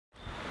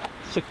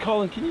So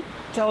Colin, can you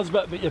tell us a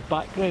bit about your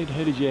background?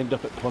 How did you end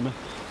up at Plymouth?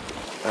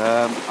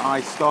 I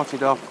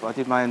started off, I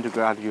did my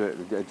undergraduate,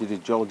 I did a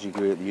geology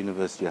degree at the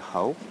University of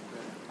Hull,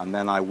 and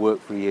then I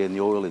worked for a year in the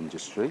oil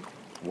industry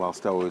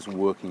whilst I was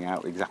working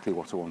out exactly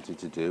what I wanted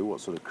to do, what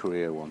sort of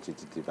career I wanted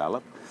to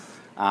develop.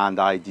 And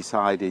I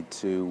decided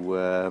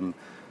to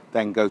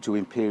then go to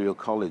Imperial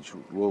College,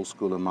 Royal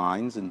School of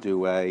Mines, and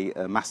do a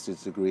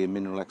master's degree in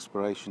mineral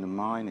exploration and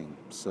mining.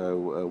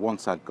 So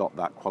once I'd got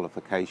that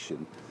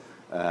qualification,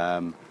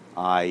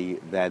 I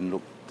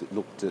then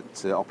looked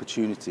at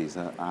opportunities,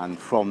 and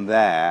from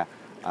there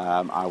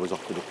I was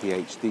offered a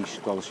PhD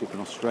scholarship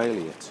in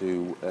Australia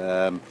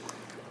and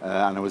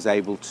I was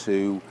able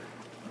to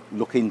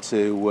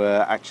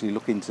actually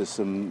look into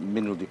some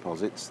mineral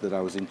deposits that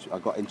I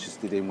got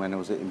interested in when I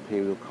was at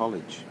Imperial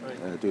College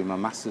doing my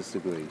master's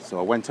degree. So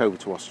I went over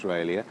to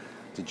Australia,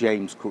 to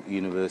James Cook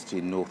University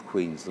in North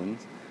Queensland,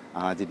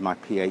 and I did my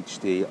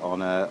PhD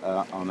on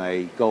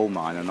a gold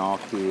mine, an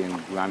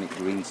Archean granite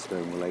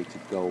greenstone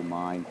related gold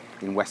mine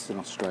in Western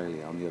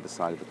Australia, on the other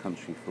side of the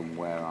country from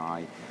where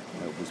I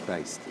was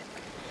based.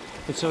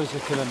 And so is the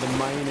kind of the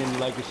mining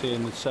legacy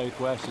in the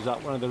southwest, is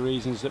that one of the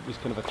reasons that was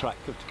kind of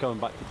attractive to coming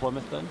back to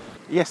Plymouth then?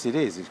 Yes, it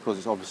is. It's because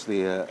it's obviously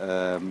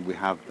we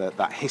have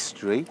that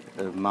history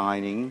of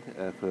mining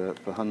for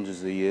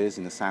hundreds of years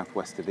in the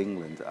southwest of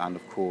England, and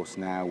of course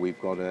now we've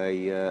got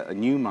a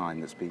new mine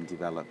that's been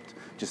developed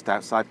just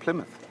outside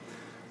Plymouth,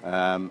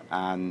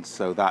 and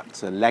so that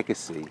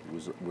legacy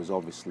was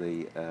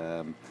obviously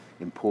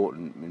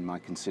important in my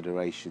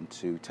consideration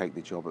to take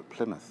the job at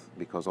Plymouth,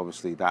 because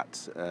obviously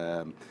that.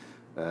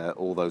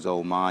 All those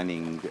old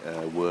mining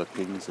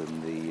workings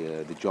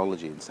and the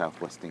geology in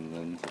southwest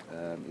England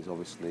is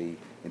obviously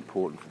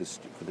important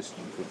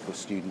for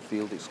student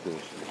field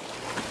excursions.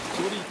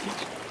 So what do you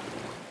teach?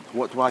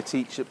 What do I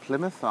teach at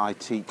Plymouth? I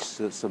teach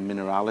some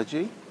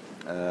mineralogy.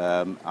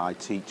 I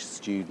teach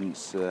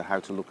students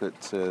how to look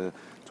at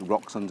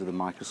rocks under the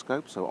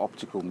microscope, so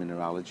optical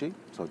mineralogy.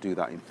 So I do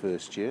that in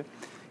first year.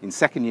 In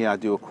second year, I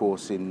do a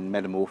course in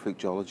metamorphic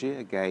geology,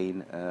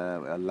 again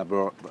a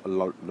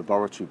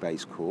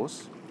laboratory-based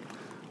course,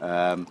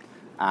 and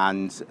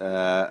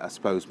I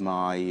suppose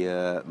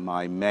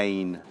my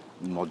main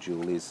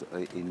module is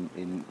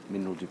in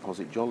mineral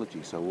deposit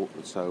geology, so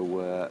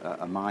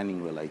a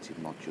mining-related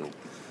module,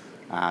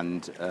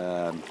 and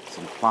it's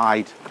an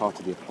applied part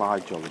of the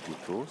applied geology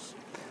course.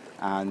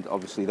 And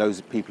obviously, those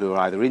are people who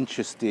are either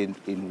interested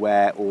in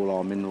where all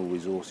our mineral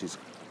resources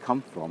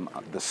come from,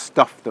 the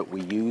stuff that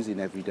we use in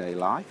everyday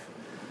life,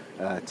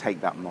 take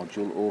that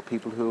module, or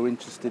people who are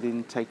interested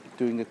in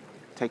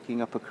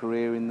taking up a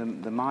career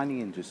in the mining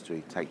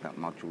industry take that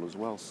module as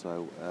well.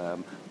 So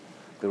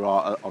there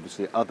are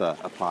obviously other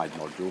applied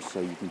modules,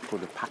 so you can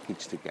put a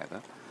package together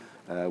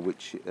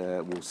which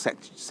will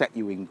set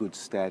you in good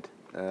stead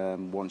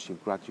once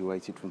you've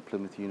graduated from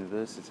Plymouth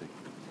University.